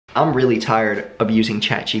I'm really tired of using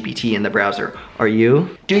ChatGPT in the browser. Are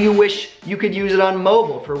you? Do you wish you could use it on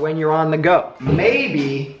mobile for when you're on the go?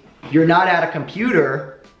 Maybe you're not at a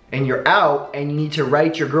computer and you're out and you need to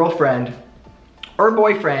write your girlfriend or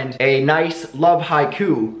boyfriend a nice love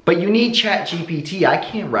haiku, but you need ChatGPT. I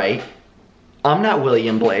can't write. I'm not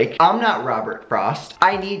William Blake. I'm not Robert Frost.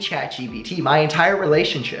 I need ChatGPT. My entire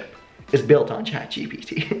relationship is built on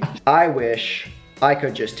ChatGPT. I wish I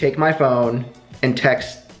could just take my phone and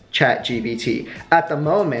text ChatGPT. At the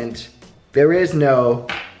moment, there is no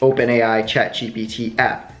OpenAI ChatGPT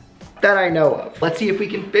app that I know of. Let's see if we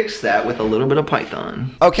can fix that with a little bit of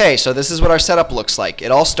Python. Okay, so this is what our setup looks like.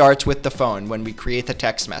 It all starts with the phone when we create the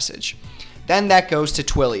text message. Then that goes to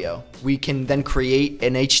Twilio. We can then create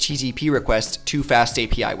an HTTP request to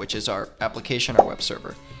FastAPI, which is our application, our web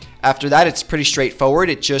server. After that, it's pretty straightforward.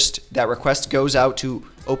 That request goes out to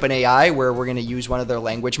OpenAI, where we're gonna use one of their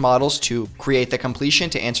language models to create the completion,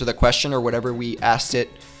 to answer the question or whatever we asked it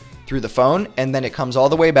through the phone, and then it comes all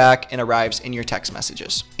the way back and arrives in your text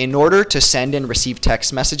messages. In order to send and receive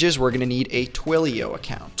text messages, we're gonna need a Twilio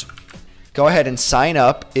account. Go ahead and sign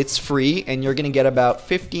up. It's free, and you're gonna get about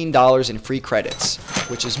 $15 in free credits,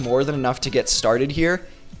 which is more than enough to get started here,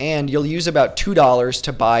 and you'll use about $2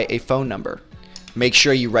 to buy a phone number. Make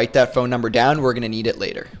sure you write that phone number down. We're gonna need it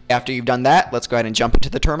later. After you've done that, let's go ahead and jump into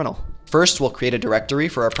the terminal. First, we'll create a directory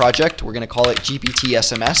for our project. We're gonna call it GPT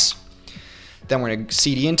SMS. Then we're gonna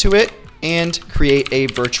cd into it and create a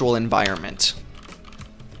virtual environment.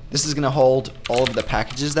 This is gonna hold all of the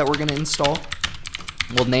packages that we're gonna install.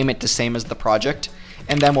 We'll name it the same as the project,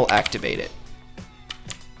 and then we'll activate it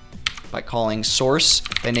by calling source,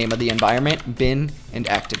 the name of the environment, bin, and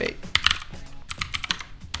activate.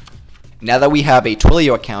 Now that we have a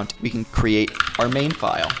Twilio account, we can create our main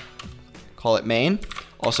file. Call it main.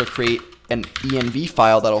 Also create an env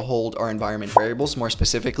file that'll hold our environment variables, more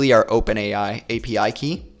specifically our OpenAI API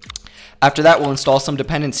key. After that, we'll install some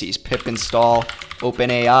dependencies, pip install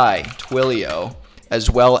OpenAI, Twilio,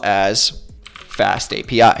 as well as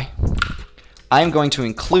FastAPI. I'm going to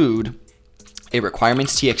include a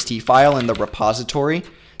requirements.txt file in the repository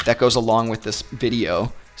that goes along with this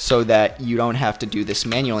video, so that you don't have to do this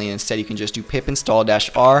manually. Instead, you can just do pip install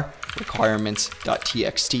 -r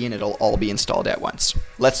requirements.txt and it'll all be installed at once.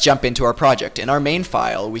 Let's jump into our project. In our main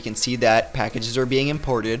file, we can see that packages are being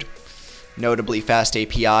imported, notably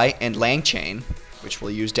FastAPI and Langchain, which we'll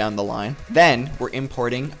use down the line. Then we're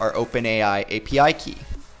importing our OpenAI API key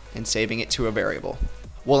and saving it to a variable.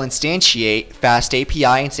 We'll instantiate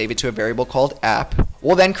FastAPI and save it to a variable called app.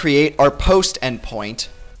 We'll then create our post endpoint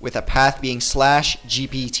with a path being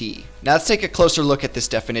 /GPT. Now let's take a closer look at this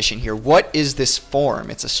definition here. What is this form?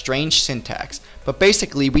 It's a strange syntax, but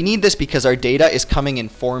basically we need this because our data is coming in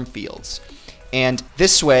form fields. And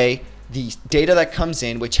this way, the data that comes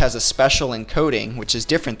in, which has a special encoding, which is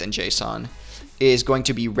different than JSON, is going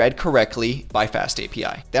to be read correctly by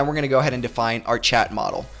FastAPI. Then we're gonna go ahead and define our chat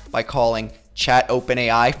model by calling chat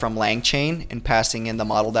OpenAI from Langchain and passing in the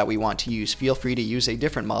model that we want to use. Feel free to use a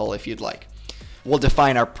different model if you'd like. We'll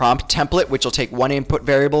define our prompt template, which will take one input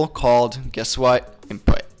variable called, guess what,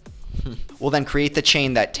 input. We'll then create the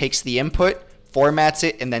chain that takes the input, formats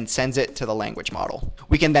it, and then sends it to the language model.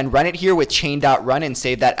 We can then run it here with chain.run and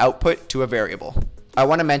save that output to a variable. I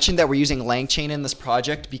want to mention that we're using Langchain in this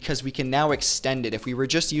project because we can now extend it. If we were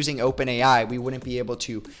just using OpenAI, we wouldn't be able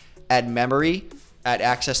to add memory, add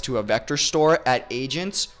access to a vector store, add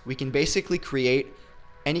agents. We can basically create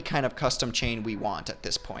any kind of custom chain we want at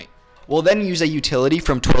this point. We'll then use a utility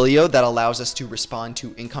from Twilio that allows us to respond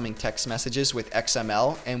to incoming text messages with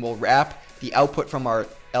XML, and we'll wrap the output from our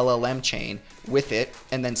LLM chain with it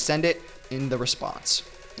and then send it in the response.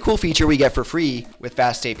 A cool feature we get for free with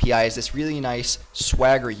FastAPI is this really nice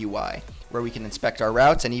Swagger UI where we can inspect our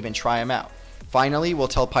routes and even try them out. Finally, we'll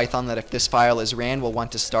tell Python that if this file is ran, we'll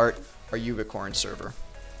want to start our Unicorn server.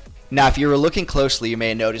 Now, if you were looking closely, you may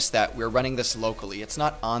have noticed that we're running this locally. It's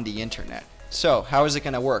not on the internet. So how is it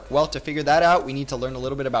going to work? Well, to figure that out, we need to learn a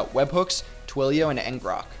little bit about webhooks, Twilio, and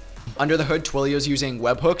ngrok. Under the hood, Twilio is using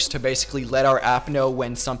webhooks to basically let our app know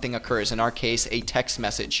when something occurs. In our case, a text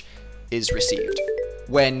message is received.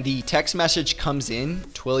 When the text message comes in,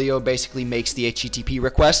 Twilio basically makes the HTTP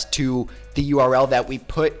request to the URL that we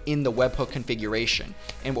put in the webhook configuration.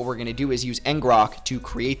 And what we're going to do is use ngrok to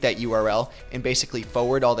create that URL and basically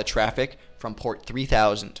forward all the traffic from port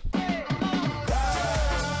 3000.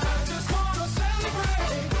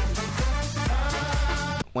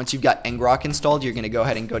 Once you've got ngrok installed, you're going to go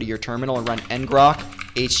ahead and go to your terminal and run ngrok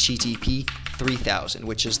http 3000,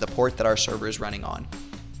 which is the port that our server is running on.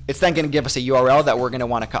 It's then going to give us a URL that we're going to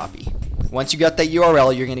want to copy. Once you got that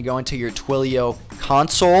URL, you're going to go into your Twilio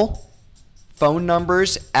console, phone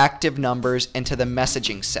numbers, active numbers, into the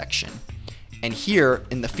messaging section. And here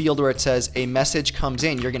in the field where it says a message comes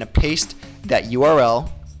in, you're going to paste that URL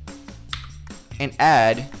and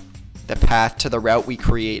add the path to the route we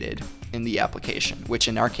created in the application, which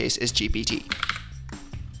in our case is GPT.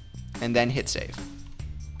 And then hit save.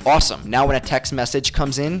 Awesome. Now when a text message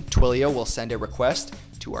comes in, Twilio will send a request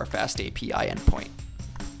to our Fast API endpoint.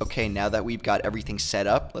 Okay, now that we've got everything set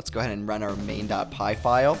up, let's go ahead and run our main.py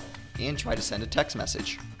file and try to send a text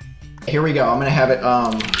message. Here we go. I'm gonna have it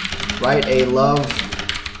write a love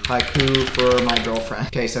haiku for my girlfriend.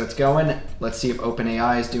 Okay, so it's going. Let's see if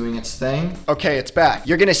OpenAI is doing its thing. Okay, it's back.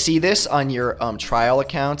 You're gonna see this on your trial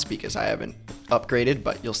accounts because I haven't upgraded,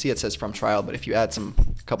 but you'll see it says from trial, but if you add a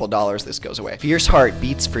couple dollars, this goes away. Fierce heart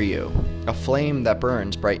beats for you, a flame that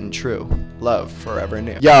burns bright and true, love forever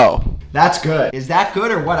new. Yo, that's good. Is that good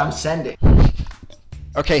or what I'm sending?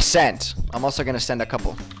 Okay, sent. I'm also gonna send a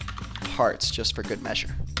couple hearts just for good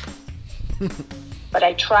measure. But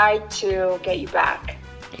I tried to get you back.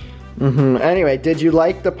 Anyway, did you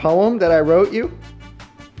like the poem that I wrote you?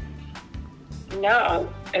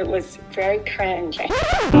 No, it was very cringe. You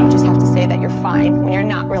just have to say that you're fine when you're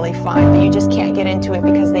not really fine, but you just can't get into it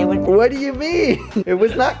because they would. What do you mean? It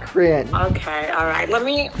was not cringe. Okay, all right. Let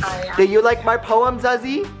me. Do you like my poem,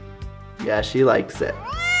 Zazie? Yeah, she likes it.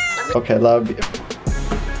 Okay, love you.